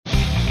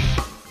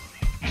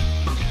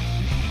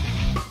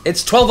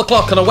It's 12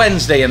 o'clock on a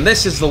Wednesday, and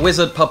this is the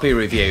Wizard Puppy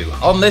Review.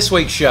 On this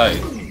week's show...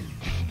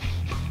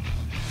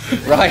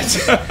 Right.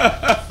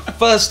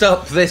 First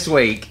up this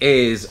week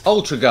is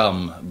Ultra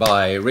Gum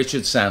by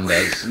Richard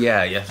Sanders.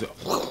 Yeah.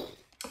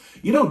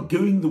 You know,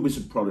 doing the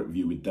Wizard product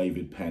review with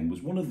David Penn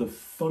was one of the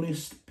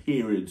funnest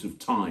periods of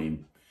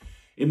time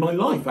in my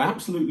life. I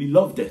absolutely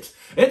loved it.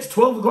 It's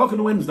 12 o'clock on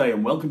a Wednesday,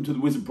 and welcome to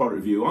the Wizard product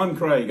review. I'm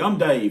Craig. I'm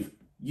Dave.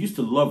 Used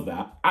to love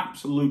that.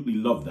 Absolutely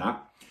love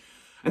that.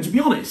 And to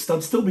be honest,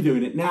 I'd still be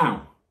doing it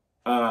now.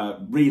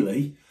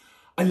 Really.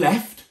 I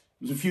left.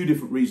 There's a few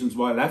different reasons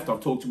why I left.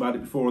 I've talked about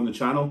it before on the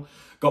channel.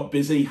 Got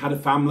busy, had a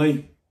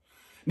family,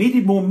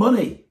 needed more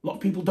money. A lot of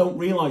people don't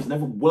realise I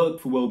never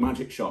worked for World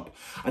Magic Shop.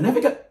 I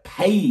never got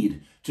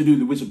paid to do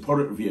the Wizard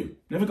product review.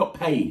 Never got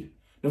paid.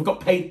 Never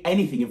got paid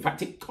anything. In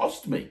fact, it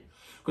cost me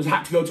because I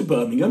had to go to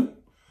Birmingham.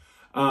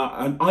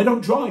 And I don't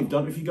drive.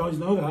 Don't know if you guys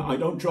know that. I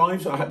don't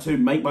drive, so I had to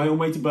make my own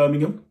way to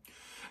Birmingham.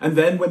 And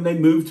then when they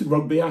moved to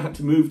Rugby, I had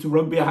to move to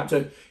Rugby. I had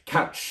to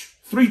catch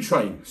 3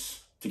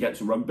 trains to get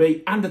to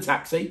Rugby and a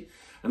taxi,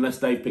 unless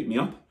Dave picked me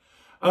up.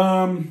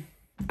 And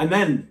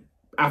then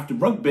after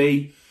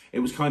Rugby, it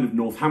was kind of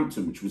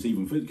Northampton, which was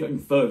even getting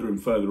further and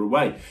further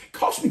away. It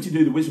cost me to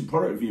do the Wizard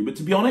product review, but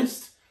to be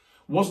honest,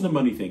 it wasn't a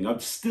money thing.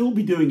 I'd still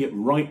be doing it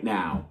right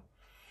now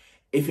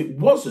if it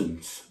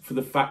wasn't for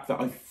the fact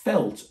that I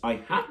felt I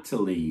had to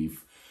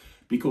leave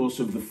because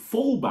of the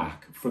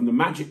fallback from the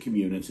Magic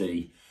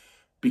community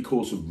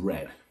because of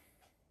Red.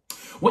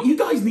 What you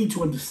guys need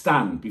to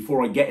understand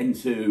before I get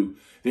into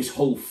this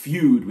whole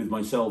feud with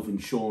myself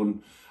and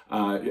Sean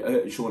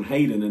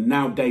Haydon and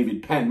now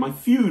David Penn, my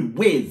feud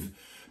with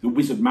the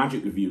Wizard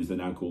Magic Reviews, they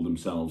now call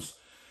themselves,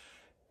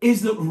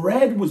 is that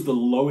Red was the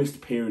lowest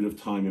period of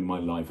time in my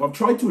life. I've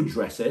tried to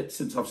address it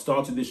since I've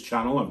started this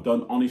channel. I've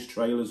done honest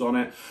trailers on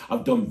it.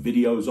 I've done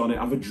videos on it.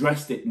 I've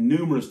addressed it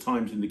numerous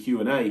times in the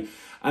Q&A.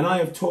 And I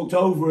have talked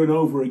over and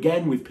over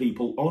again with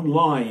people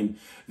online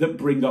that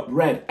bring up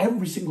Red.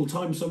 Every single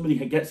time somebody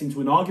gets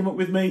into an argument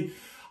with me,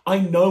 I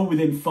know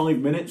within 5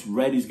 minutes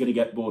Red is going to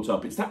get brought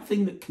up. It's that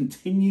thing that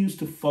continues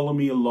to follow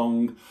me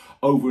along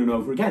over and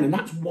over again. And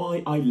that's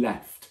why I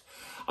left.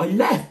 I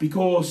left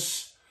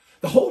because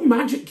the whole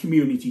Magic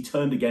community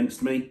turned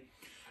against me,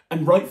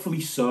 and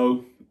rightfully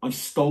so. I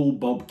stole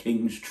Bob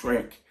King's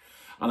trick,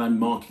 and I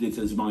marketed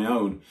it as my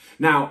own.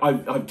 Now,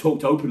 I've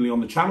talked openly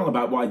on the channel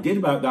about what I did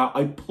about that.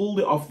 I pulled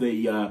it off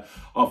the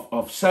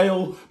off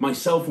sale.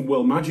 Myself and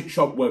World Magic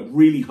Shop worked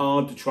really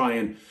hard to try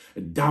and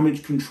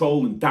damage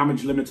control and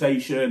damage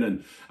limitation,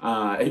 and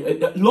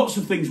lots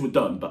of things were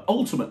done. But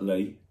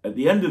ultimately, at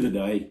the end of the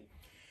day,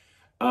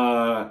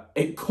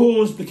 it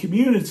caused the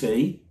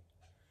community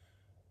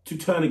to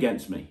turn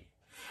against me.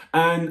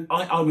 And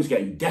I was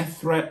getting death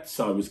threats.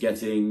 I was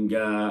getting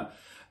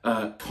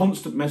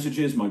constant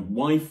messages. My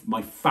wife,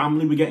 my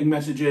family were getting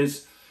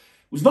messages. It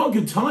was not a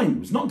good time. It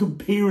was not a good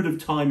period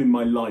of time in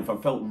my life. I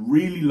felt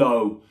really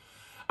low.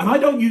 And I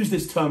don't use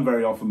this term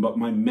very often, but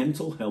my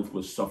mental health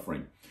was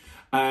suffering.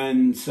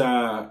 And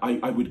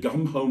I would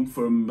come home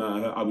from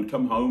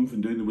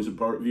doing the Wizard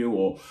product review,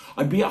 or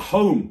I'd be at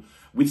home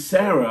with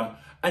Sarah,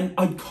 and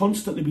I'd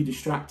constantly be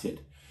distracted.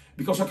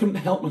 Because I couldn't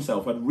help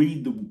myself. I'd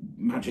read the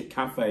Magic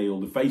Cafe or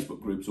the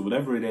Facebook groups or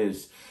whatever it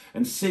is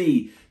and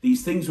see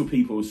these things that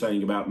people were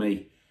saying about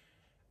me.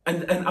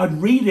 And I'd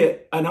read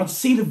it and I'd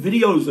see the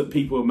videos that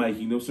people were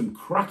making. There were some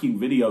cracking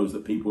videos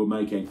that people were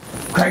making.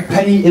 Craig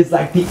Penny is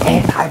like the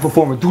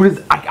anti-performer. Dude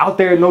is like out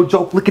there, no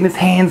joke, licking his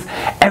hands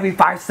every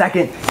 5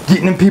 seconds,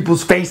 getting in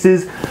people's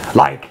faces,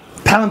 like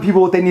telling people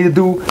what they need to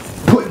do,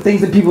 putting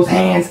things in people's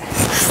hands,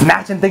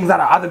 snatching things out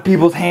of other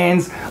people's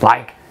hands,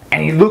 like,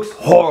 and he looks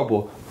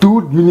horrible.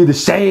 Dude, you need to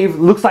shave.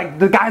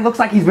 The guy looks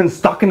like he's been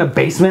stuck in a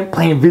basement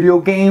playing video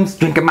games,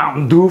 drinking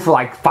Mountain Dew for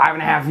like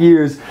 5.5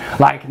 years.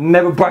 Like,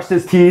 never brushed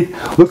his teeth.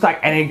 Looks like,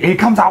 and he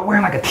comes out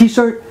wearing like a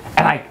t-shirt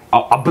and like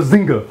a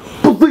bazinga.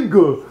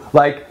 Bazinga!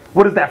 Like,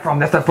 what is that from?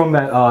 That's from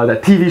that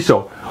TV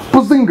show.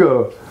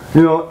 Bazinga!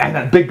 You know, and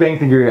that Big Bang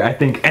Theory, I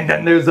think. And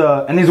then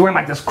and he's wearing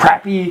like this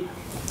crappy,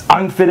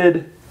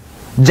 unfitted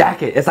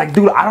jacket. It's like,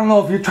 dude, I don't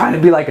know if you're trying to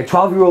be like a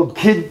 12-year-old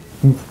kid,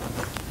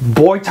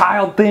 boy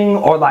child thing,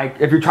 or like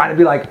if you're trying to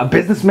be like a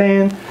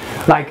businessman.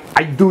 Like,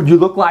 dude, you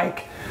look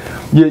like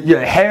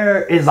your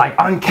hair is like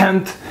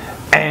unkempt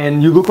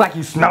and you look like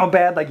you smell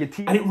bad, like your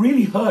teeth. And it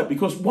really hurt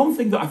because one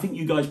thing that I think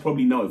you guys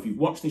probably know, if you've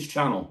watched this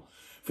channel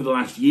for the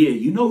last year,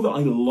 you know that I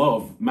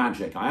love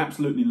Magic. I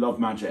absolutely love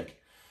Magic.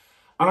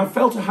 And I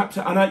felt I had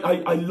to, and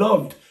I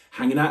loved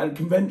hanging out at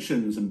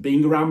conventions and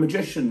being around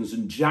magicians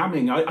and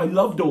jamming. I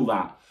loved all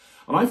that.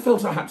 And I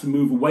felt I had to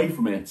move away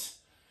from it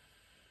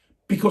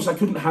because I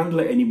couldn't handle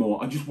it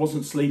anymore. I just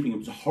wasn't sleeping. It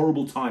was a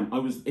horrible time.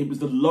 It was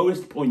the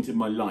lowest point in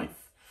my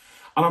life.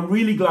 And I'm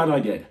really glad I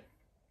did,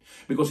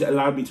 because it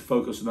allowed me to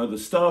focus on other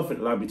stuff. It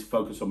allowed me to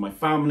focus on my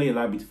family. It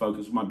allowed me to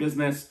focus on my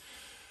business.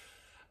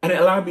 And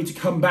it allowed me to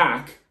come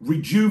back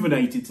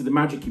rejuvenated to the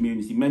Magic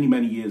community many,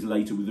 many years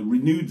later with a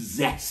renewed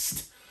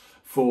zest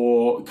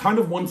for kind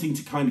of wanting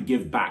to kind of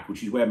give back,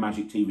 which is where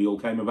Magic TV all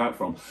came about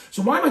from.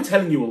 So why am I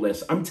telling you all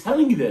this? I'm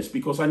telling you this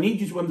because I need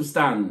you to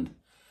understand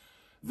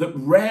that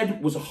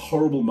Red was a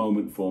horrible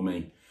moment for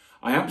me.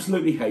 I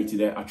absolutely hated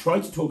it. I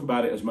tried to talk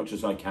about it as much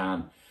as I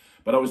can,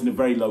 but I was in a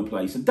very low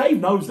place. And Dave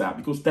knows that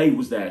because Dave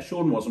was there.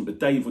 Sean wasn't, but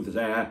Dave was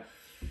there.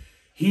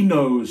 He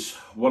knows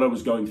what I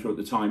was going through at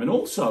the time. And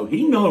also,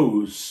 he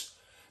knows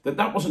that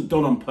that wasn't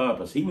done on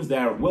purpose. He was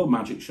there at World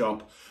Magic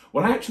Shop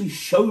when I actually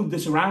showed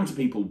this around to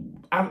people.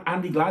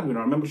 Andy Gladwin,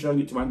 I remember showing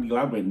it to Andy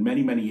Gladwin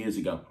many, many years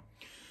ago.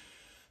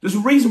 There's a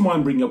reason why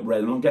I'm bringing up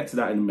Red, and I'll get to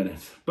that in a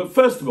minute. But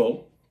first of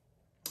all,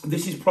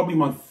 this is probably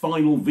my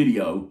final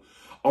video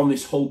on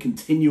this whole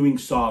continuing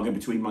saga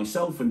between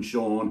myself and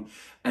Sean,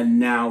 and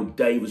now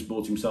Dave has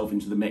brought himself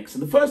into the mix.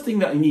 And the first thing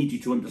that I need you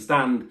to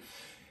understand,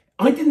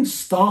 I didn't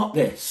start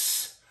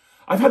this.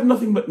 I've had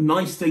nothing but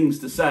nice things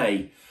to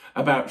say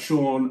about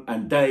Sean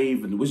and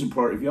Dave and the Wizard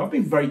Product Review. I've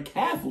been very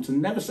careful to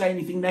never say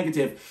anything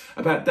negative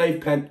about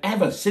Dave Penn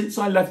ever since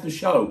I left the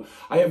show.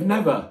 I have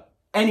never,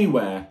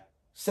 anywhere,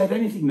 said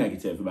anything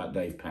negative about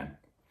Dave Penn.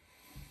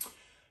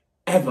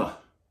 Ever.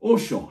 Or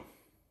Sean.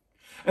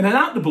 And then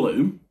out the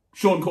blue,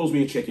 Sean calls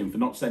me a chicken for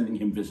not sending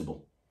him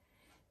Visible.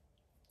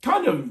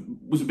 Kind of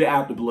was a bit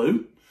out the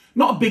blue.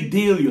 Not a big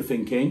deal, you're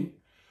thinking.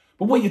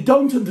 But what you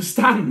don't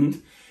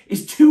understand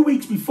is 2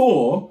 weeks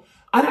before,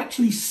 I'd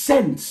actually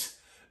sent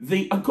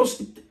of course,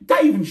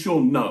 Dave and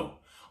Sean know.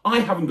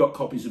 I haven't got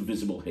copies of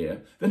Visible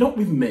here. They're not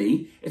with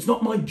me. It's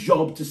not my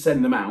job to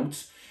send them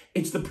out.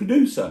 It's the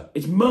producer.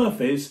 It's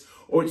Murphy's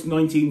or it's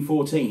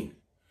 1914.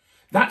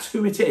 That's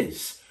who it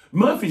is.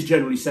 Murphy's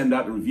generally send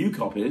out the review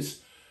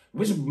copies.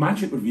 Wizard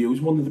Magic Review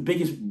is one of the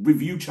biggest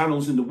review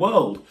channels in the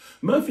world.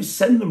 Murphy's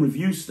send them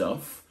review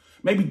stuff.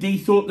 Maybe Dee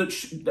thought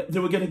that they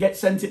were going to get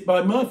sent it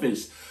by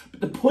Murphy's.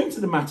 But the point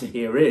of the matter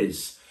here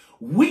is,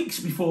 weeks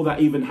before that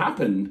even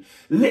happened,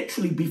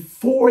 literally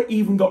before it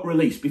even got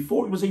released,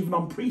 before it was even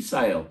on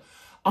pre-sale,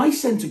 I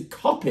sent a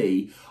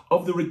copy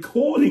of the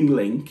recording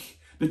link,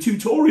 the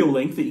tutorial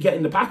link that you get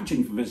in the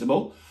packaging for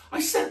Visible. I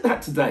sent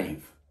that to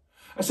Dave.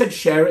 I said,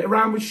 share it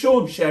around with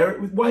Sean, share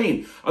it with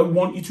Wayne. I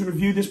want you to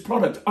review this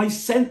product. I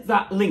sent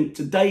that link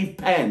to Dave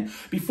Penn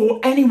before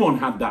anyone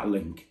had that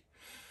link.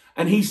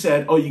 And he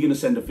said, oh, you're going to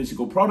send a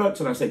physical product?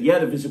 And I said, yeah,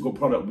 the physical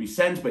product will be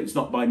sent, but it's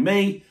not by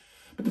me.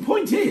 But the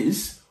point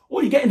is,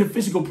 all you get in the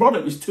physical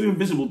product is 2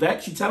 invisible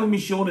decks. You're telling me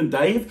Sean and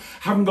Dave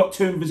haven't got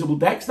 2 invisible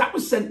decks? That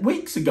was sent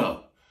weeks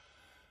ago.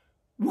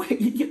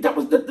 That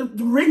was the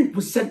ring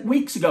was sent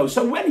weeks ago.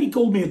 So when he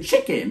called me a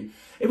chicken,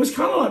 it was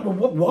kind of like,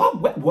 well,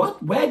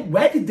 what?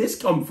 Where did this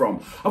come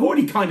from? I've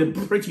already kind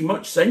of pretty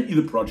much sent you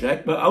the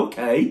project, but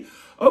okay.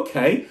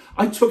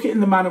 I took it in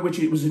the manner which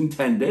it was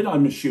intended,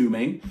 I'm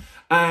assuming,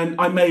 and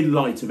I made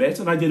light of it,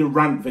 and I did a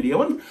rant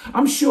video, and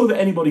I'm sure that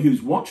anybody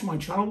who's watched my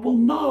channel will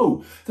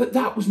know that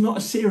that was not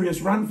a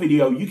serious rant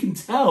video. You can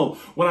tell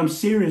when I'm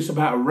serious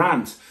about a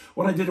rant.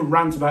 When I did a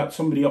rant about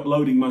somebody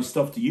uploading my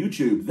stuff to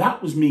YouTube,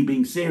 that was me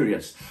being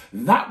serious.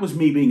 That was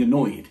me being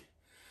annoyed.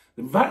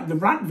 The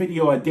rant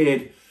video I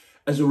did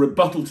as a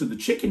rebuttal to the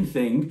chicken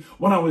thing,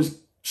 when I was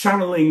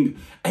channeling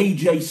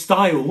AJ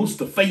Styles,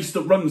 the face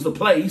that runs the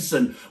place,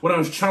 and when I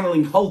was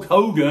channeling Hulk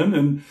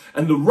Hogan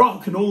and The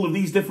Rock and all of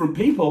these different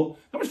people,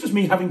 that was just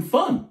me having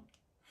fun.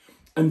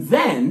 And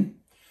then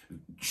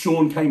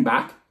Sean came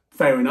back,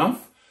 fair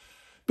enough,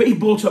 but he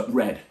brought up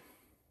Red.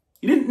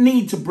 He didn't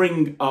need to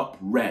bring up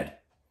Red.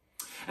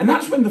 And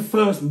that's when the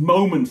first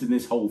moment in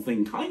this whole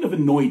thing kind of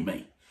annoyed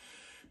me,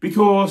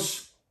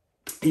 because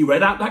he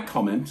read out that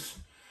comment,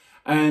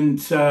 and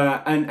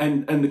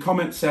the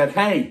comment said,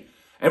 hey,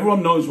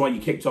 everyone knows why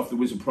you kicked off the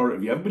Wizard Product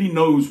Review. Everybody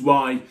knows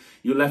why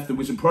you left the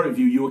Wizard Product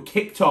Review. You were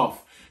kicked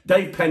off.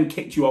 Dave Penn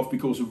kicked you off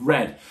because of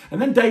Red. And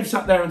then Dave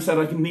sat there and said,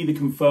 I can neither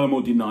confirm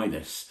or deny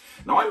this.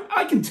 Now,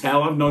 I can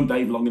tell. I've known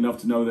Dave long enough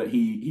to know that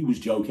he was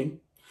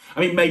joking. I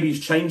mean, maybe he's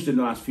changed in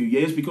the last few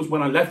years, because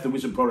when I left the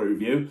Wizard Product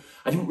Review,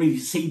 I didn't really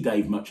see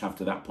Dave much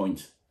after that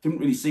point. Didn't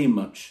really see him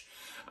much.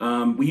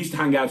 We used to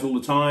hang out all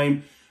the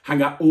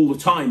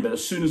time, but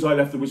as soon as I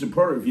left the Wizard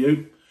Product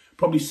Review,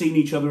 probably seen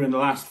each other in the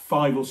last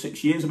 5 or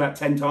 6 years about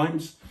 10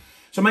 times.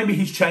 So maybe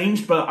he's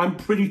changed, but I'm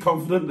pretty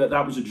confident that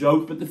that was a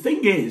joke. But the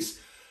thing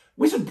is,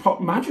 Wizard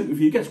Magic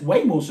Review gets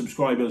way more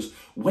subscribers,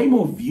 way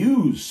more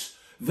views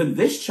than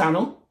this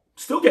channel.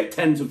 Still get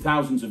tens of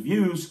thousands of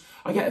views.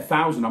 I get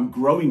 1,000. I'm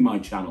growing my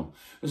channel.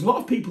 There's a lot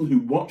of people who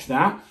watch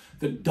that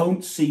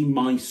don't see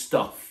my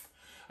stuff.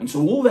 And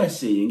so all they're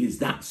seeing is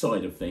that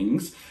side of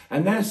things.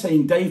 And they're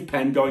saying Dave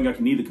Penn going, I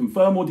can either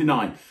confirm or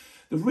deny.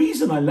 The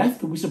reason I left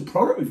the Wizard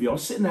Product Review, I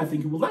was sitting there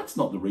thinking, well, that's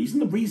not the reason.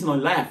 The reason I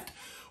left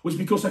was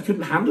because I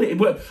couldn't handle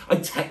it. I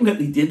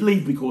technically did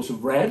leave because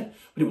of Red,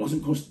 but it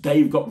wasn't because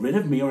Dave got rid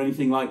of me or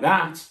anything like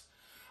that.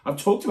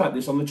 I've talked about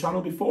this on the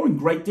channel before in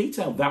great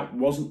detail. That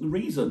wasn't the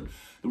reason.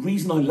 The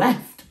reason I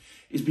left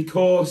is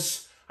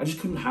because I just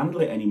couldn't handle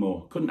it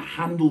anymore. Couldn't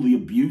handle the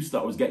abuse that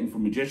I was getting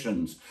from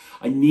magicians.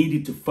 I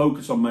needed to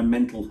focus on my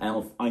mental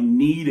health. I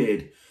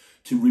needed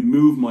to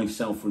remove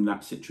myself from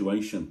that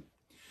situation.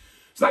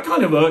 So that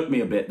kind of irked me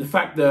a bit. The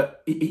fact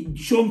that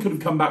Sean could have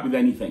come back with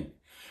anything.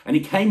 And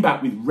he came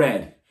back with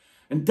Red.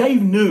 And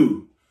Dave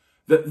knew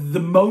that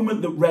the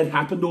moment that Red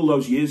happened all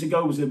those years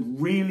ago was a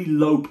really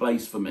low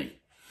place for me.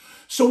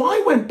 So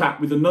I went back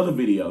with another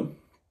video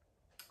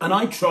and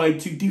I tried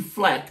to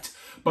deflect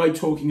by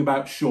talking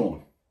about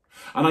Sean.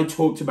 And I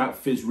talked about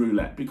Fizz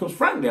Roulette because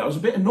frankly, I was a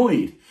bit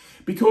annoyed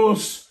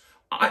because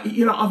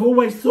I've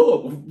always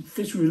thought, well,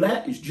 Fizz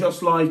Roulette is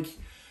just like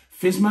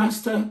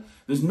Fizzmaster.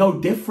 There's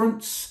no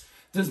difference.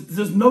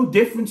 There's no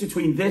difference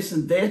between this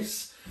and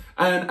this.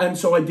 And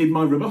so I did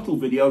my rebuttal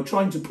video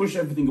trying to push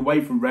everything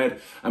away from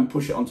Red and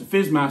push it onto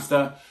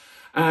Fizzmaster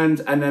and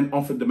then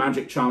offered the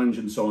Magic Challenge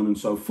and so on and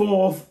so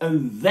forth.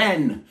 And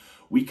then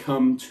we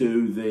come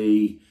to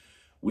the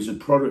Wizard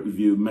product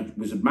review,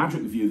 Wizard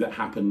Magic review that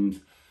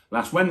happened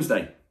last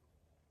Wednesday,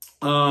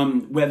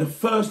 where the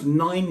first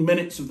 9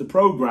 minutes of the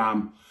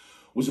program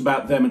was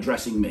about them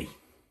addressing me.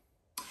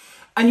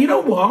 And you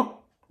know what?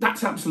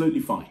 That's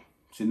absolutely fine.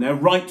 It's in their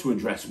right to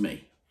address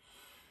me.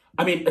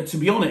 I mean, to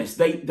be honest,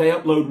 they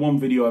upload one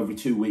video every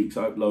 2 weeks.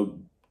 I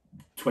upload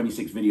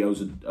 26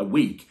 videos a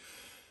week.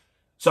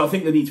 So I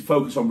think they need to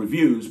focus on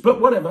reviews. But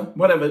whatever,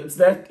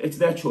 it's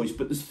their choice.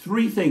 But there's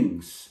 3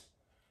 things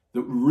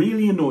that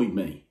really annoyed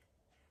me.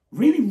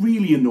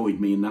 Really annoyed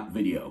me in that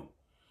video.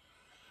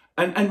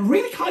 And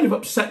really kind of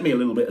upset me a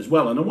little bit as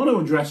well. And I want to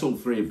address all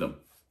 3 of them.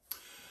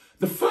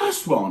 The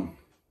first one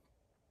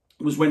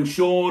was when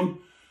Sean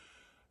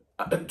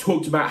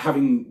talked about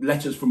having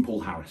letters from Paul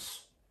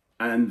Harris.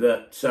 And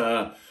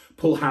that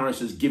Paul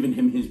Harris has given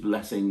him his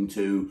blessing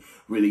to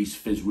release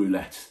Fizz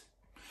Roulette.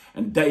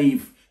 And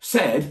Dave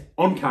said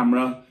on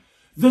camera,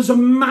 there's a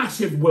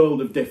massive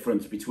world of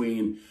difference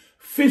between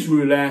Fizz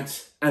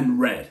Roulette and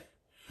Red.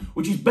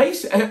 Which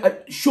is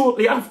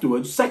shortly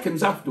afterwards,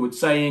 seconds afterwards,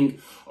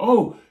 saying,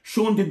 oh,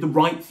 Sean did the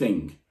right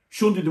thing.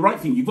 Sean did the right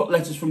thing. You've got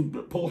letters from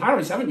Paul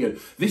Harris, haven't you?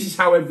 This is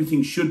how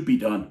everything should be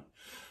done.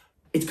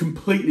 It's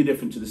completely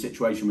different to the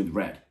situation with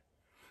Red.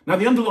 Now,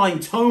 the underlying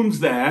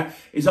tones there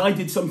is I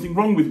did something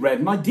wrong with Red,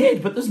 and I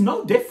did, but there's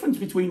no difference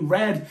between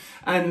Red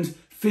and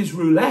Fizz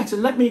Roulette,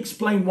 and let me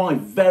explain why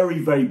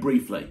very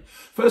briefly.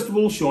 First of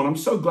all, Sean, I'm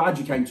so glad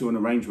you came to an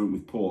arrangement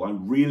with Paul. I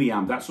really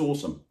am. That's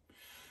awesome.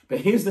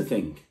 But here's the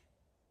thing.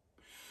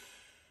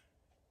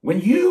 When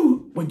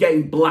you were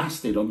getting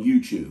blasted on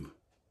YouTube,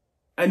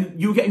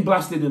 and you were getting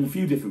blasted in a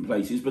few different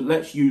places, but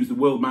let's use the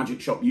World Magic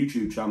Shop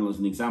YouTube channel as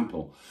an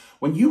example.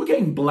 When you were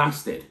getting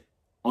blasted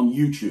on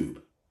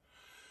YouTube,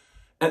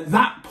 at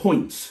that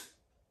point,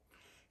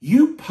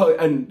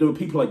 and there were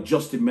people like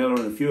Justin Miller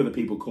and a few other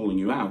people calling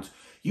you out,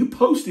 you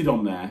posted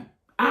on there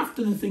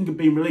after the thing had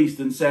been released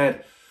and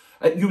said,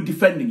 you were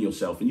defending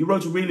yourself, and you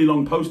wrote a really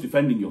long post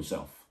defending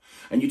yourself.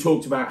 And you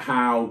talked about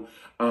how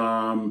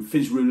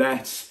Fizz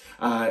Roulette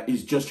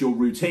is just your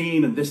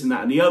routine and this and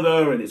that and the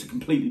other, and it's a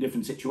completely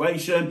different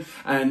situation,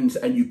 and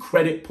you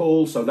credit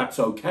Paul, so that's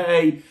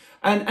okay.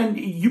 And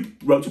you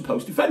wrote a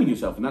post defending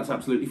yourself, and that's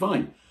absolutely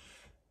fine.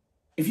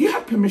 If you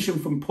had permission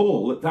from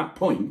Paul at that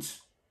point,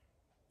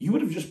 you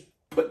would have just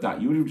put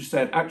that. You would have just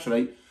said,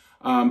 actually,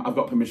 I've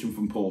got permission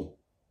from Paul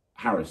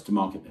Harris to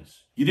market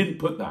this. You didn't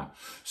put that.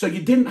 So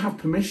you didn't have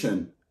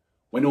permission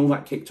when all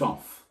that kicked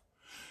off.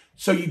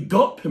 So you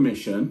got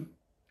permission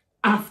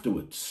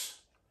afterwards.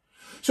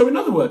 So in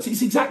other words,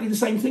 it's exactly the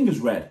same thing as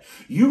Red.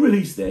 You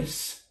released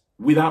this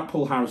without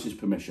Paul Harris's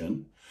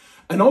permission,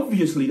 and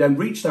obviously then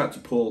reached out to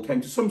Paul,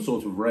 came to some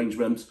sort of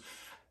arrangement,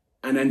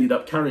 and ended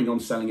up carrying on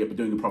selling it, but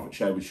doing a profit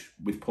share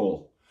with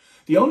Paul.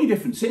 The only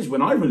difference is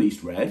when I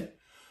released Red,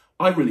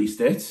 I released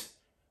it,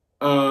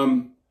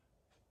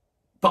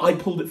 but I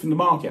pulled it from the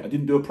market. I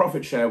didn't do a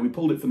profit share. We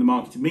pulled it from the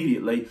market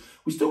immediately.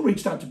 We still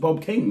reached out to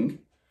Bob King.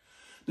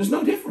 There's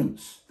no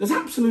difference. There's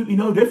absolutely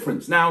no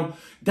difference. Now,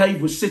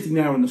 Dave was sitting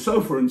there on the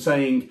sofa and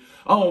saying,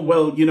 oh,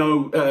 well, you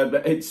know,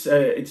 it's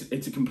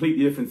a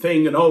completely different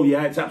thing. And, oh,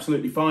 yeah, it's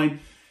absolutely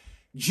fine.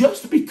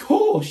 Just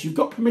because you've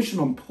got permission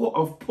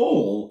of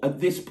Paul at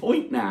this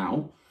point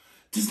now,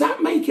 does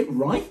that make it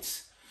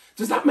right?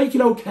 Does that make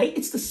it okay?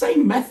 It's the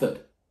same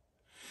method.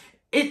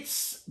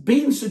 It's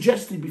been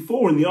suggested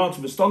before in The Art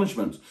of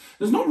Astonishment.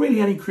 There's not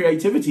really any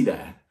creativity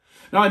there.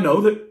 Now, I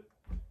know that,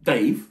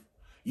 Dave,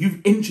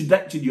 you've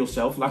interjected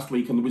yourself last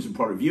week on the Wizard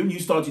Product Review and you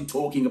started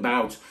talking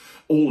about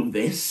all of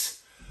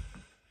this.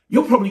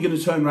 You're probably going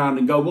to turn around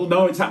and go, well,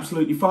 no, it's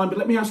absolutely fine. But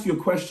let me ask you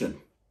a question.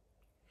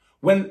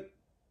 When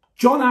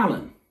John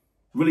Allen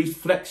released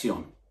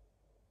Flexion,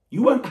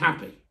 you weren't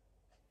happy.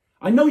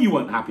 I know you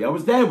weren't happy. I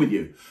was there with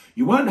you.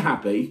 You weren't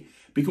happy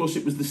because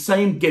it was the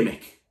same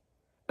gimmick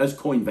as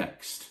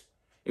CoinVexed.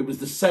 It was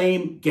the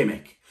same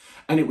gimmick.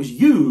 And it was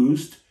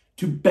used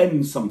to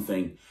bend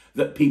something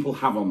that people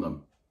have on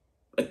them.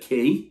 A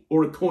key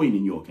or a coin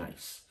in your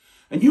case.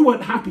 And you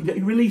weren't happy that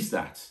he released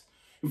that.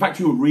 In fact,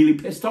 you were really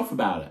pissed off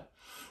about it.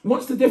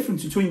 What's the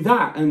difference between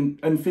that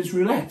and Fizz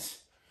Roulette?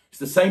 It's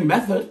the same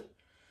method.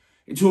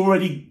 It's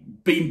already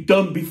been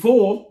done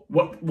before,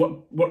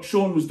 what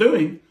Sean was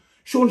doing.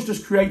 Sean's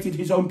just created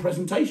his own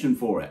presentation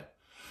for it.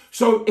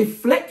 So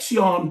if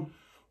Flexion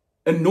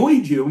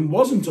annoyed you and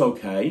wasn't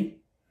okay,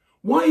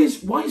 why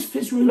is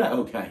Fizz Roulette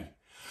okay?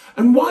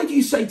 And why do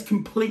you say it's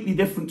completely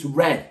different to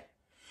Red?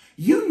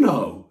 You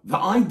know that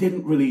I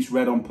didn't release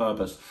Red on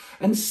purpose.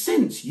 And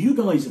since you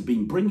guys have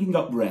been bringing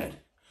up Red,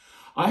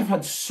 I've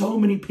had so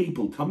many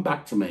people come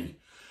back to me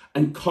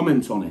and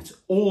comment on it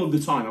all of the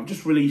time. I've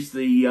just released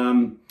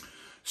the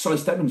Si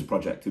Stebbins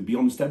project, the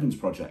Beyond Stebbins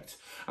project.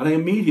 And I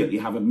immediately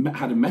had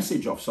a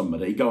message off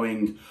somebody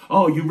going,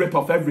 oh, you rip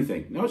off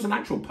everything. No, it's an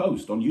actual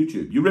post on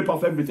YouTube. You rip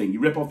off everything. You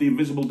rip off the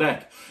invisible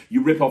deck.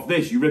 You rip off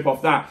this. You rip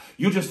off that.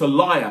 You're just a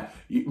liar.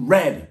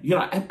 Red. You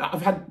know,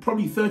 I've had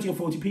probably 30 or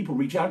 40 people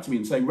reach out to me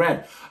and say,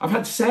 Red. I've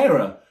had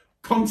Sarah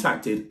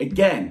contacted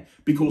again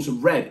because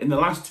of Red. In the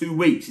last 2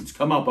 weeks, it's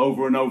come up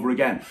over and over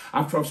again.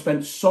 After I've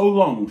spent so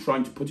long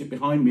trying to put it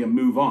behind me and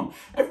move on.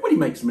 Everybody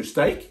makes a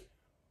mistake.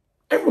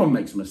 Everyone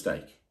makes a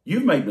mistake.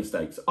 You've made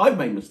mistakes. I've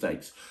made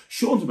mistakes.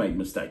 Sean's made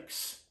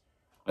mistakes.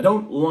 I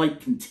don't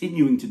like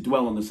continuing to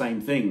dwell on the same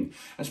thing,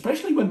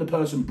 especially when the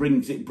person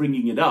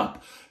bringing it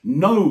up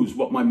knows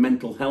what my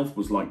mental health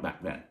was like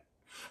back then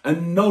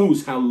and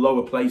knows how low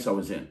a place I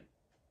was in.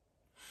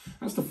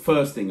 That's the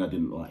first thing I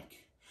didn't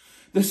like.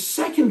 The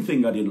second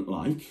thing I didn't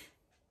like,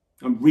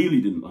 I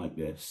really didn't like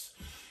this,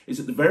 is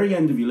at the very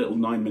end of your little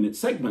 9-minute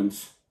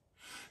segment,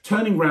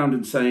 turning around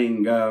and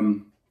saying,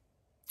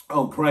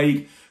 oh,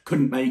 Craig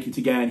couldn't make it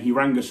again. He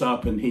rang us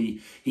up and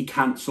he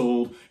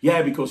cancelled.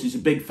 Yeah, because he's a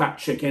big fat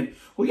chicken.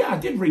 Well, yeah, I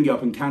did ring you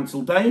up and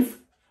cancel, Dave.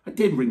 I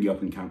did ring you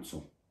up and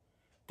cancel.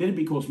 Did it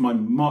because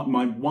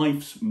my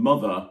wife's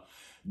mother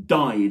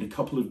died a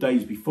couple of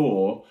days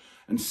before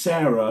and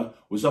Sarah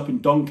was up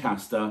in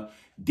Doncaster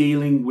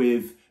dealing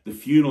with the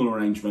funeral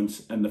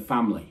arrangements and the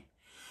family.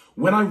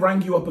 When I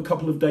rang you up a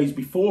couple of days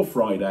before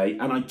Friday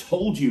and I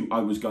told you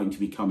I was going to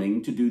be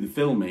coming to do the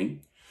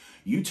filming,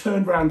 you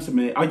turned round to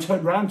me, I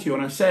turned round to you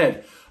and I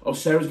said, oh,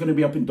 Sarah's going to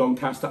be up in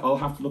Doncaster. I'll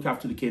have to look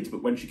after the kids,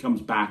 but when she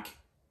comes back,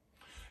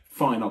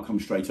 fine, I'll come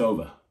straight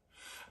over.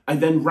 I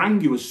then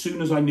rang you as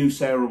soon as I knew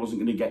Sarah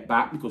wasn't going to get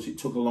back because it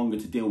took her longer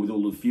to deal with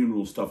all the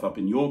funeral stuff up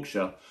in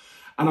Yorkshire.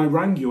 And I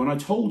rang you and I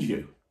told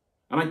you.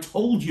 And I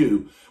told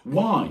you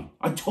why.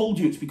 I told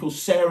you it's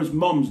because Sarah's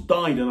mum's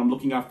died and I'm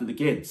looking after the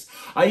kids.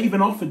 I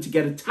even offered to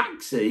get a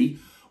taxi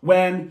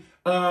when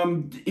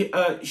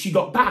she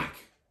got back.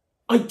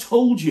 I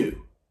told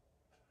you.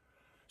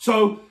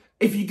 So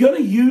if you're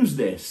going to use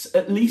this,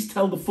 at least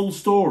tell the full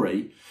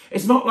story.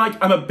 It's not like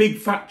I'm a big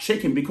fat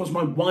chicken because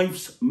my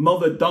wife's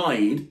mother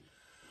died.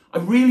 I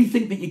really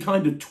think that you're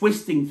kind of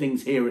twisting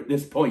things here at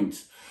this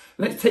point.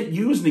 Let's take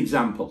you as an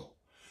example.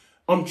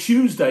 On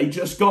Tuesday,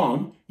 just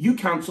gone, you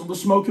cancelled the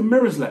Smoke and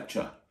Mirrors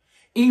lecture.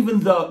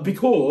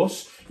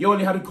 Because you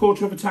only had a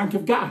quarter of a tank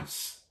of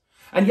gas.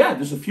 And yeah,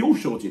 there's a fuel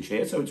shortage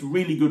here, so it's a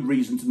really good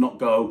reason to not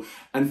go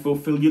and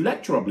fulfill your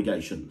lecture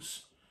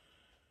obligations.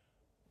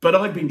 But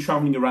I've been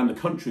travelling around the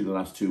country the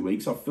last 2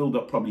 weeks. I've filled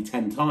up probably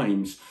 10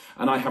 times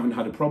and I haven't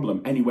had a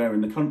problem anywhere in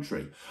the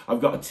country.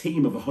 I've got a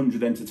team of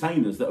 100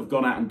 entertainers that have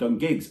gone out and done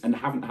gigs and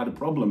haven't had a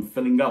problem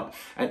filling up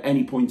at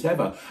any point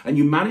ever. And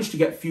you managed to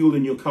get fuel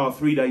in your car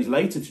 3 days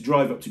later to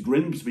drive up to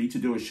Grimsby to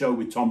do a show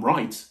with Tom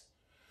Wright.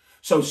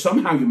 So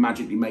somehow you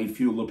magically made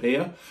fuel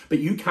appear, but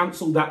you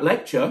cancelled that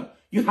lecture.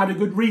 You had a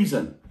good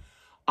reason.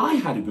 I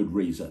had a good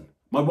reason.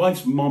 My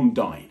wife's mum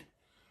died.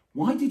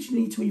 Why did you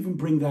need to even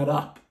bring that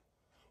up?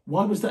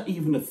 Why was that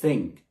even a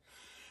thing?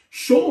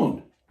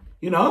 Sean,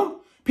 you know,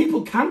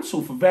 people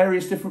cancel for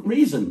various different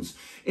reasons.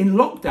 In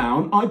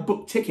lockdown, I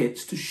booked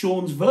tickets to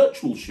Sean's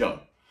virtual show.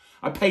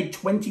 I paid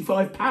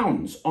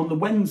 £25 on the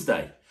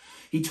Wednesday.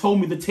 He told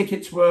me the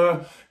tickets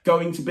were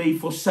going to be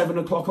for 7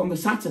 o'clock on the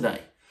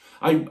Saturday.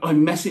 I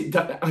messaged,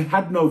 I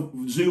had no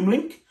Zoom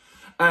link.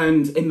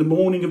 And in the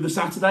morning of the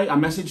Saturday, I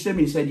messaged him.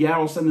 He said, yeah,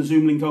 I'll send the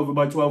Zoom link over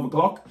by 12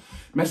 o'clock.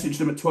 Messaged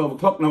him at 12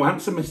 o'clock, no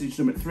answer. Messaged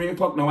him at 3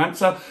 o'clock, no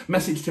answer.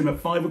 Messaged him at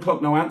 5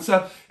 o'clock, no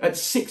answer. At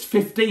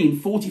 6:15,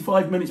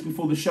 45 minutes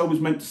before the show was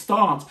meant to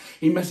start,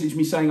 he messaged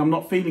me saying, I'm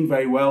not feeling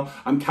very well.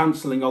 I'm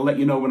cancelling. I'll let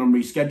you know when I'm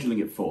rescheduling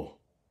it for.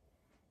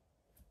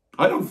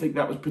 I don't think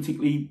that was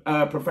particularly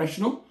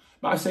professional.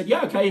 But I said,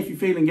 yeah, okay, if you're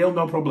feeling ill,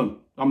 no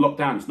problem. I'm locked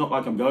down. It's not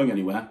like I'm going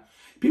anywhere.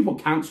 People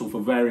cancel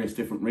for various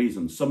different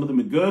reasons. Some of them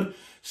are good,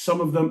 some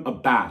of them are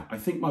bad. I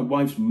think my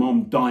wife's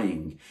mom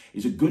dying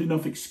is a good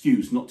enough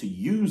excuse not to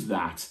use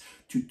that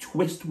to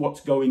twist what's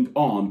going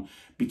on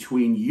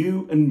between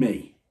you and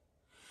me.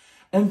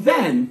 And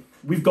then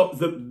we've got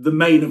the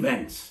main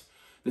event,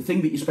 the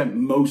thing that you spent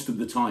most of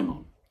the time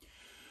on,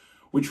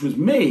 which was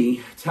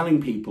me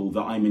telling people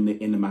that I'm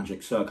in the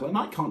magic circle. And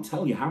I can't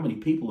tell you how many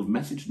people have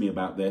messaged me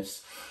about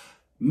this.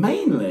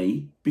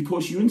 Mainly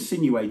because you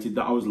insinuated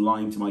that I was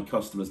lying to my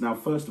customers. Now,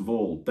 first of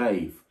all,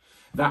 Dave,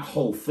 that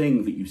whole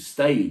thing that you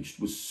staged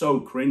was so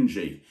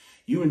cringy.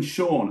 You and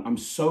Sean, I'm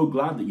so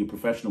glad that you're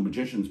professional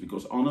magicians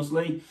because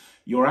honestly,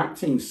 your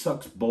acting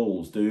sucks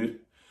balls, dude.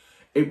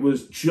 It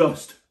was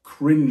just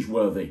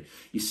cringeworthy.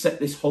 You set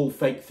this whole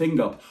fake thing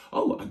up.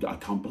 Oh, I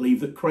can't believe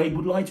that Craig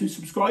would lie to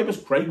subscribers.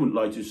 Craig wouldn't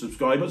lie to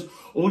subscribers.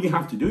 All you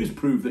have to do is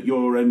prove that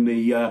you're in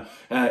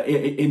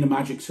the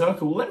magic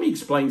circle. Well, let me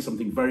explain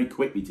something very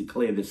quickly to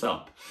clear this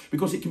up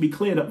because it can be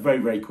cleared up very,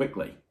 very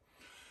quickly.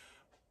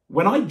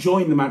 When I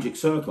joined the magic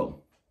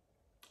circle,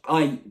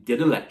 I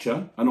did a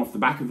lecture, and off the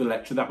back of the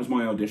lecture, that was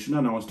my audition,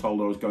 and I was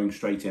told I was going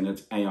straight in at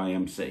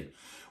AIMC.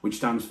 which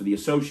stands for the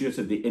Associate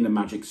of the Inner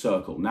Magic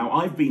Circle. Now,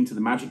 I've been to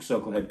the Magic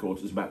Circle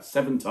headquarters about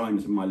 7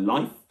 times in my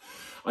life.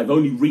 I've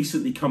only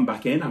recently come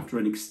back in after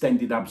an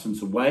extended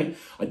absence away.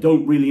 I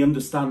don't really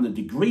understand the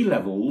degree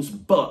levels,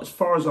 but as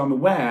far as I'm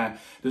aware,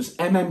 there's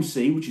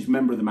MMC, which is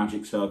member of the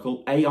Magic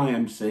Circle,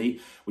 AIMC,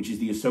 which is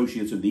the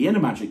Associate of the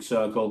Inner Magic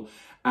Circle,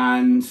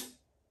 and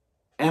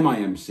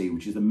MIMC,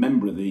 which is the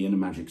member of the Inner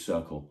Magic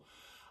Circle.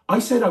 I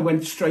said I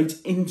went straight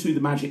into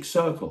the Magic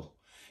Circle.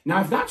 Now,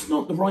 if that's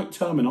not the right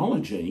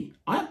terminology,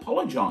 I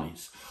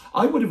apologise.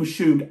 I would have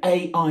assumed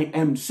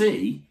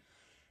AIMC,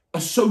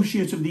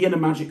 Associate of the Inner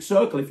Magic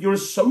Circle. If you're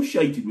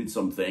associated with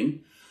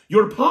something,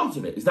 you're a part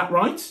of it. Is that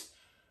right?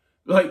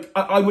 Like,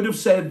 I would have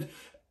said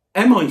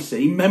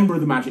MIC, member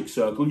of the Magic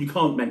Circle. You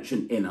can't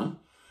mention inner.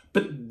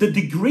 But the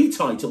degree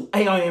title,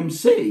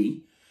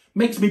 AIMC,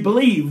 makes me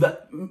believe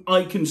that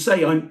I can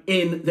say I'm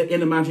in the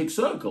Inner Magic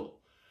Circle.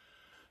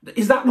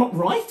 Is that not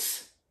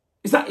right?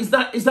 Is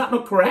that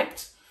not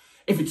correct?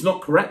 If it's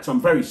not correct, I'm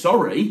very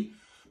sorry.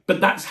 But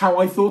that's how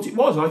I thought it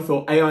was. I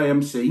thought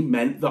AIMC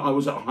meant that I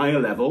was at a higher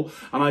level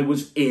and I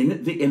was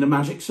in the Inner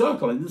Magic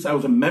Circle. I didn't say I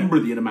was a member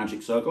of the Inner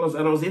Magic Circle. I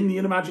said I was in the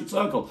Inner Magic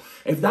Circle.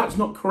 If that's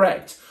not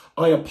correct,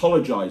 I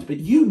apologise. But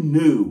you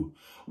knew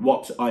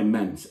what I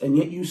meant. And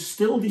yet you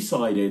still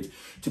decided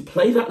to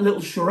play that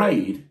little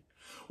charade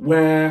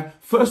where,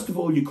 first of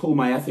all, you call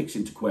my ethics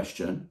into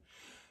question.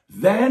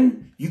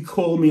 Then you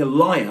call me a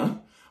liar.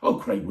 Oh,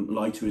 Craig wouldn't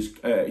lie to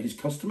his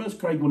customers.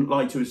 Craig wouldn't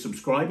lie to his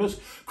subscribers.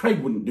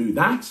 Craig wouldn't do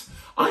that.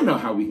 I know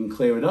how we can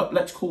clear it up.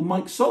 Let's call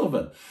Mike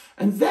Sullivan.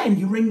 And then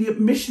you ring the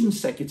admissions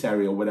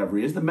secretary or whatever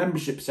he is, the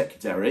membership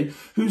secretary,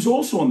 who's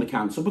also on the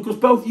council, because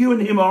both you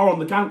and him are on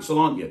the council,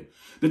 aren't you?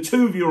 The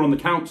two of you are on the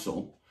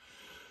council.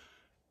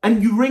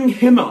 And you ring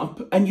him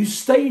up and you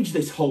stage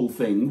this whole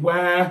thing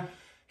where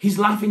he's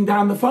laughing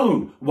down the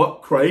phone.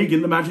 What, Craig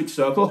in the Magic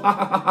Circle? Ha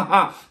ha ha ha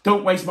ha.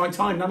 Don't waste my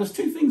time. Now, there's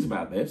 2 things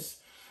about this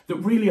that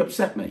really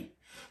upset me.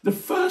 The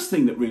first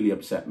thing that really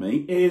upset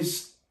me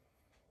is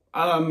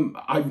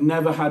I've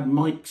never had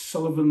Mike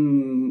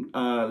Sullivan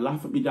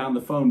laugh at me down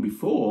the phone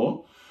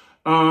before.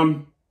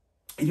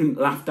 He didn't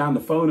laugh down the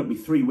phone at me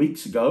 3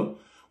 weeks ago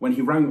when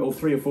he rang, or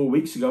 3 or 4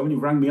 weeks ago when he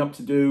rang me up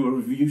to do a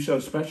review show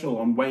special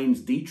on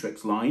Wayne's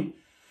Dietrich's line.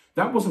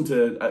 That wasn't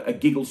a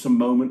gigglesome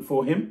moment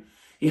for him.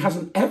 He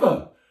hasn't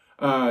ever,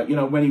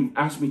 when he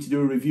asked me to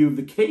do a review of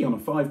the key on a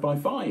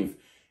 5x5,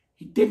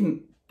 he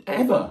didn't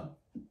ever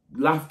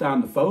laugh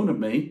down the phone at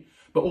me,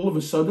 but all of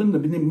a sudden the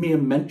mere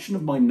mention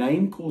of my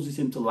name causes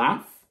him to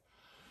laugh.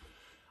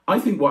 I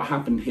think what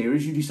happened here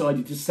is you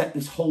decided to set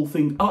this whole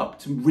thing up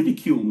to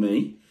ridicule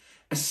me,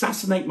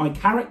 assassinate my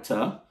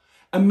character,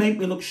 and make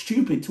me look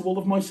stupid to all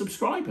of my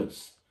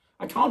subscribers.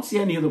 I can't see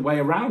any other way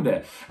around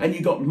it. And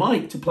you got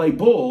Mike to play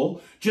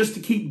ball just to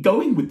keep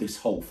going with this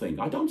whole thing.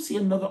 I don't see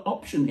another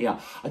option here.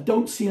 I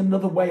don't see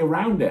another way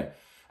around it.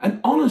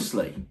 And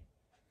honestly,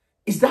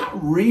 is that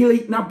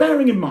really... Now,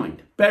 bearing in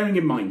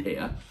mind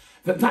here,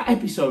 that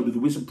episode of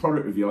the Wizard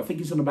Product Review, I think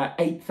it's on about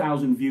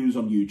 8,000 views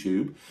on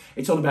YouTube.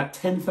 It's on about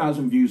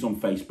 10,000 views on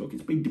Facebook.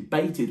 It's been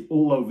debated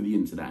all over the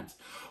internet.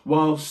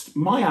 Whilst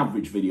my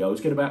average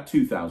videos get about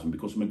 2,000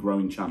 because I'm a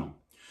growing channel.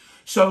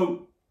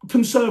 So,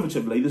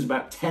 conservatively, there's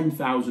about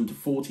 10,000 to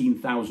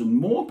 14,000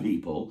 more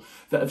people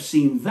that have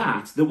seen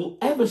that will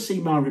ever see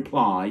my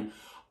reply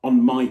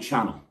on my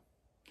channel.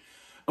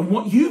 And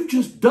what you've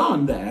just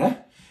done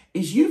there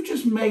is you've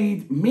just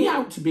made me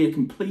out to be a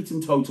complete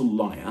and total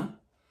liar.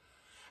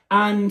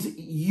 And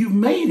you've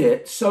made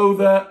it so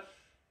that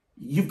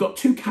you've got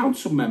 2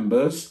 council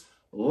members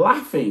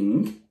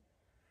laughing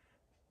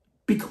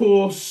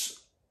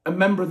because a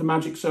member of the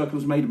Magic Circle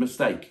has made a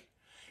mistake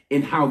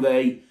in how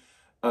they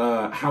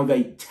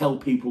tell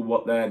people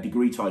what their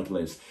degree title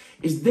is.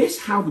 Is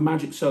this how the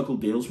Magic Circle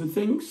deals with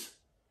things?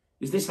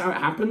 Is this how it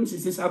happens?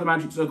 Is this how the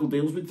Magic Circle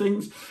deals with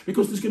things?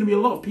 Because there's going to be a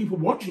lot of people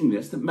watching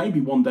this that maybe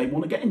one day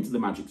want to get into the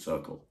Magic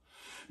Circle.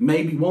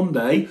 Maybe one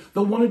day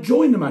they'll want to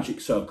join the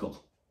Magic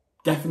Circle.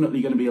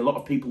 Definitely going to be a lot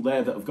of people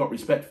there that have got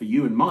respect for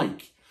you and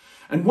Mike.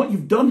 And what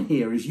you've done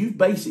here is you've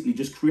basically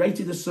just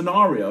created a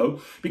scenario,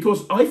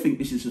 because I think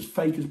this is as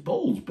fake as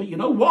balls. But you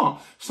know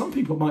what? Some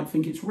people might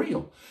think it's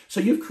real. So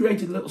you've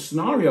created a little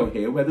scenario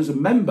here where there's a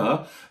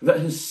member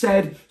that has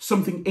said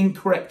something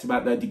incorrect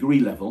about their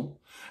degree level.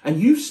 And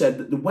you've said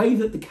that the way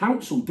that the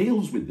council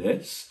deals with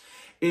this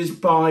is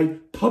by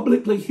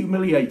publicly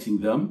humiliating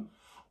them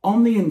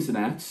on the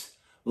internet,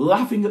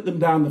 laughing at them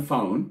down the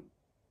phone.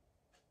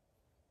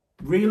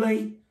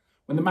 Really?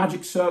 When the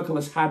Magic Circle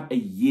has had a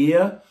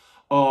year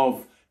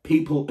of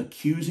people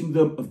accusing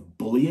them of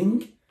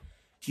bullying?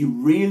 Do you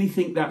really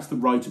think that's the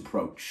right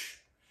approach?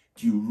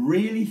 Do you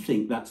really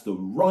think that's the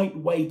right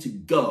way to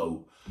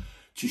go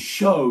to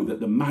show that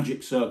the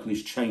Magic Circle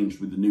is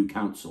changed with the new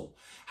council?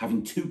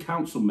 Having 2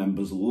 council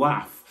members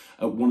laugh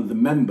at one of the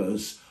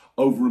members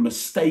over a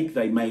mistake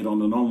they made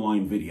on an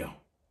online video.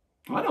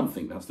 I don't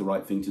think that's the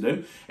right thing to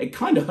do. It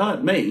kind of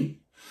hurt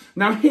me.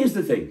 Now, here's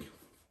the thing.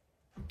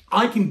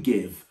 I can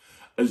give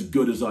as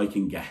good as I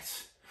can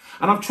get.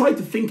 And I've tried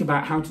to think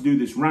about how to do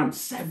this rant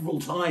several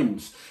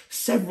times,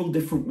 several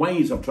different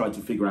ways I've tried to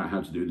figure out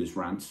how to do this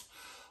rant.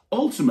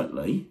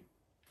 Ultimately,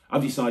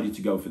 I've decided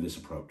to go for this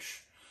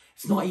approach.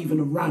 It's not even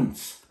a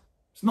rant.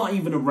 It's not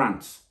even a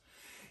rant.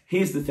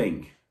 Here's the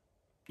thing.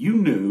 You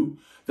knew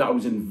that I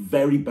was in a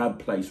very bad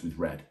place with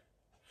Red,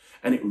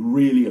 and it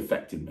really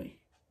affected me.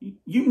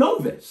 You know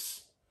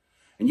this.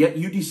 And yet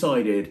you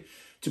decided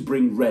to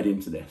bring Red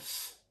into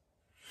this.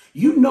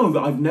 You know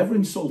that I've never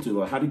insulted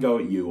or had a go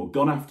at you or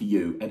gone after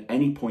you at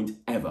any point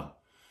ever.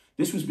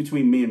 This was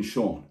between me and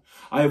Sean.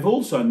 I have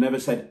also never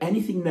said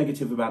anything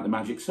negative about the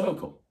Magic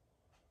Circle.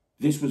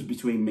 This was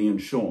between me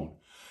and Sean.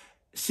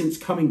 Since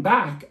coming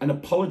back and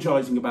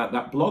apologising about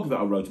that blog that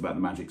I wrote about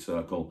the Magic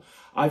Circle,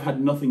 I've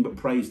had nothing but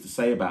praise to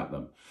say about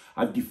them.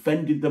 I've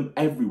defended them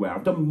everywhere.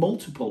 I've done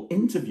multiple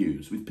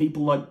interviews with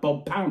people like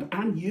Bob Pound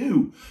and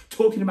you,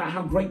 talking about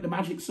how great the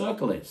Magic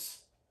Circle is.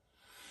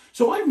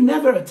 So I've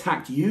never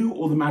attacked you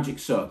or the Magic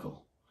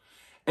Circle.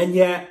 And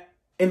yet,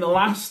 in the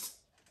last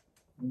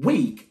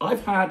week,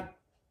 I've had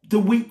the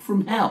week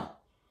from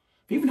hell.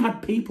 I've even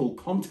had people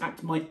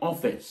contact my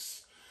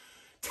office,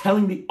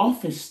 telling the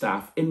office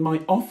staff in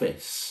my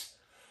office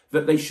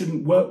that they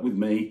shouldn't work with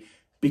me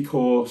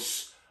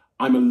because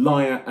I'm a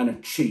liar and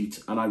a cheat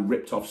and I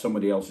ripped off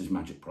somebody else's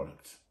magic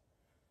product.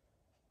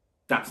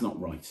 That's not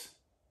right.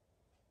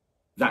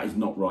 That is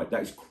not right.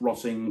 That is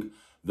crossing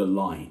the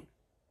line.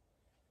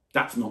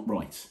 That's not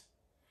right.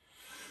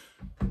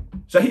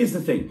 So here's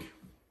the thing.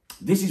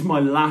 This is my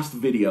last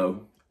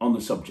video on the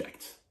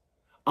subject.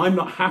 I'm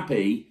not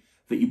happy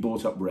that you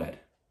brought up Red.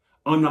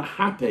 I'm not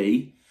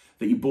happy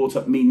that you brought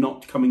up me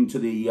not coming to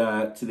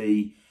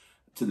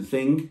the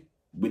thing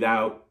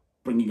without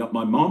bringing up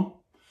my mom.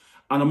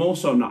 And I'm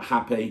also not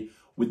happy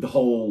with the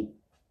whole,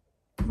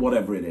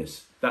 whatever it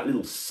is, that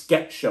little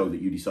sketch show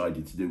that you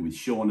decided to do with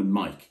Sean and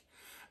Mike.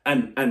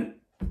 And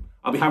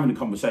I'll be having a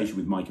conversation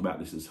with Mike about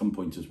this at some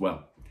point as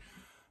well.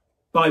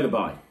 By the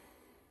by,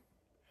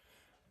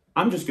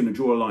 I'm just going to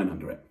draw a line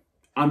under it.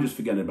 I'm just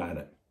forgetting about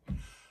it.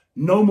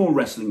 No more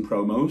wrestling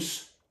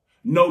promos.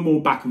 No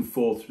more back and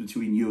forth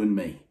between you and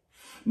me.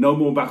 No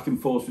more back and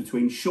forth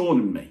between Sean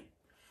and me.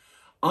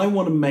 I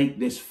want to make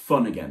this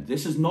fun again.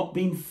 This has not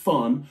been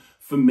fun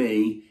for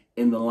me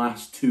in the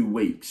last 2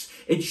 weeks.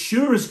 It's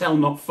sure as hell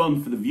not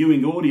fun for the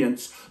viewing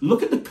audience.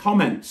 Look at the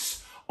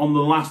comments on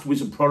the last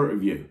Wizard product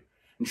review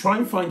and try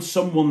and find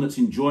someone that's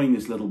enjoying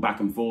this little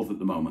back and forth at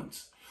the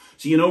moment.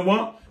 So you know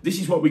what? This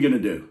is what we're going to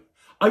do.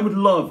 I would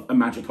love a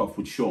Magic Off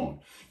with Sean.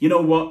 You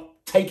know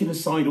what? Taking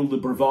aside all the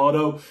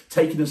bravado,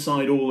 taking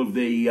aside all of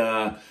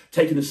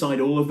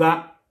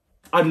that,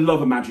 I'd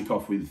love a Magic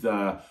Off with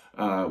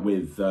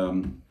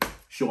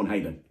Sean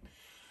Haydon.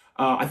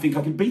 I think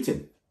I could beat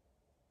him.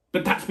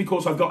 But that's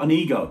because I've got an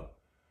ego.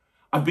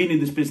 I've been in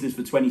this business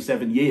for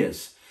 27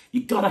 years.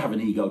 You've got to have an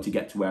ego to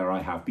get to where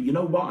I have. But you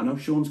know what? I know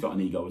Sean's got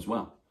an ego as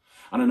well.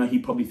 And I know he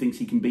probably thinks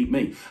he can beat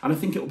me. And I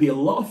think it'll be a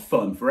lot of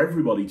fun for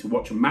everybody to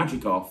watch a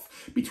Magic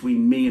Off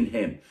between me and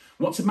him.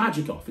 What's a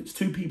Magic Off? It's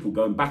two people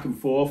going back and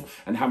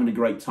forth and having a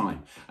great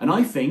time. And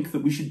I think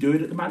that we should do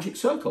it at the Magic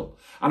Circle.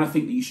 And I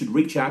think that you should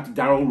reach out to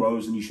Daryl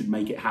Rose and you should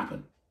make it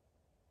happen.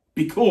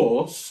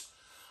 Because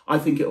I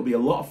think it'll be a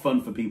lot of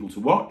fun for people to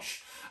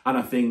watch. And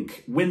I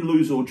think win,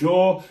 lose or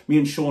draw, me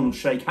and Sean will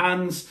shake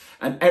hands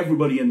and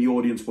everybody in the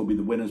audience will be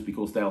the winners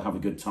because they'll have a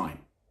good time.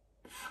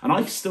 And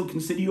I still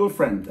consider you a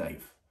friend,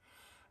 Dave.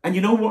 And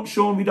you know what,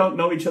 Sean? We don't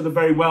know each other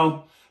very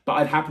well, but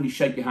I'd happily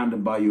shake your hand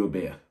and buy you a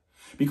beer.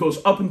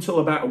 Because up until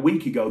about a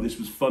week ago, this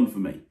was fun for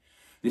me.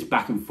 This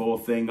back and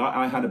forth thing,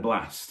 I had a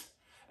blast.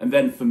 And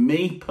then for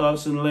me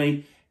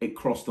personally, it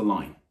crossed the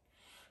line.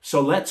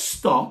 So let's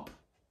stop.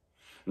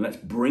 And let's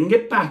bring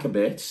it back a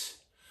bit.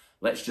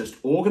 Let's just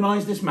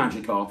organise this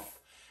Magic Off.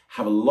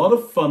 Have a lot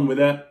of fun with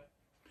it.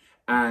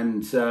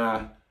 And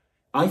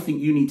I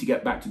think you need to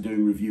get back to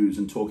doing reviews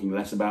and talking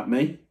less about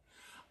me.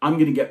 I'm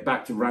going to get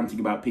back to ranting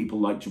about people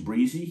like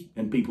Jabrizi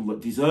and people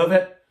that deserve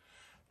it.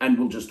 And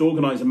we'll just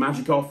organise a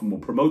Magic Off and we'll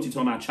promote it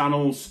on our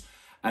channels.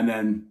 And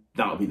then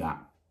that'll be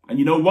that. And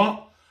you know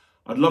what?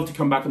 I'd love to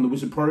come back on the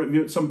Wizard product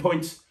review at some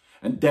point.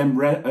 And Dem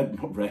Red,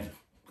 not Red.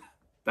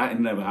 That'll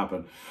never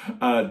happen.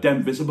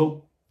 Dem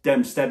Visible,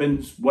 Dem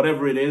Stebbins,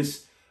 whatever it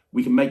is.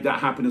 We can make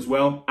that happen as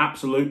well.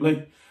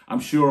 Absolutely.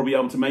 I'm sure I'll be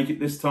able to make it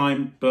this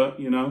time. But,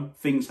 you know,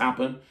 things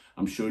happen.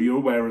 I'm sure you're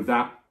aware of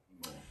that.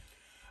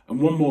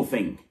 And one more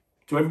thing.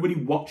 To everybody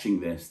watching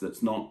this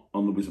that's not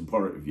on the Wizard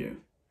product review,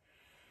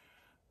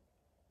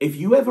 if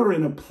you ever are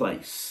in a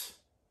place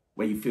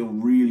where you feel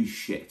really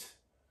shit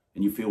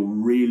and you feel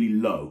really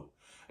low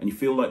and you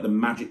feel like the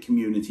magic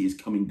community is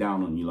coming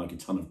down on you like a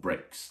ton of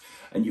bricks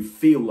and you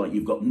feel like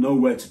you've got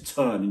nowhere to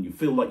turn and you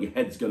feel like your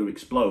head's going to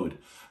explode,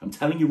 I'm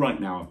telling you right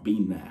now, I've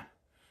been there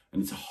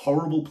and it's a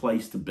horrible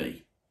place to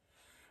be.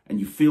 And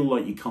you feel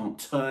like you can't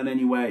turn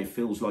anywhere. It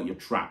feels like you're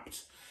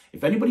trapped.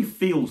 If anybody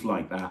feels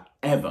like that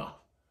ever,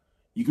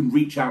 you can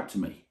reach out to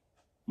me.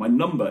 My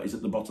number is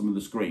at the bottom of the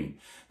screen.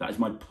 That is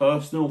my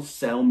personal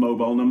cell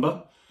mobile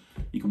number.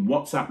 You can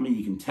WhatsApp me,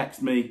 you can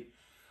text me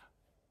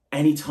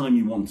anytime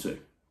you want to.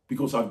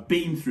 because I've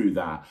been through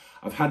that.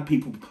 I've had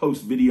people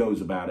post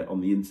videos about it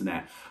on the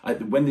internet.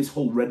 When this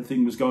whole red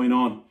thing was going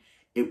on,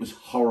 it was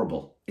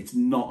horrible. It's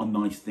not a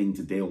nice thing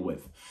to deal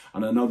with.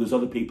 And I know there's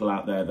other people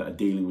out there that are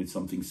dealing with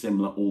something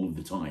similar all of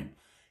the time.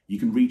 You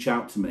can reach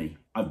out to me.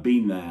 I've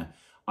been there.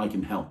 I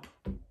can help.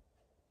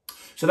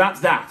 So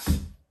that's that.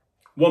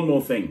 One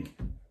more thing,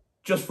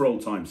 just for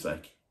old time's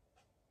sake.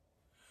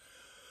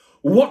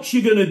 What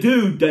you gonna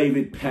do,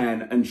 David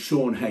Penn and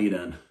Sean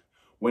Haydon,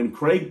 when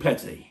Craig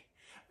Petty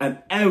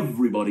and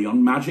everybody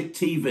on Magic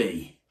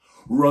TV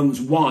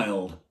runs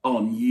wild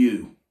on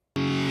you?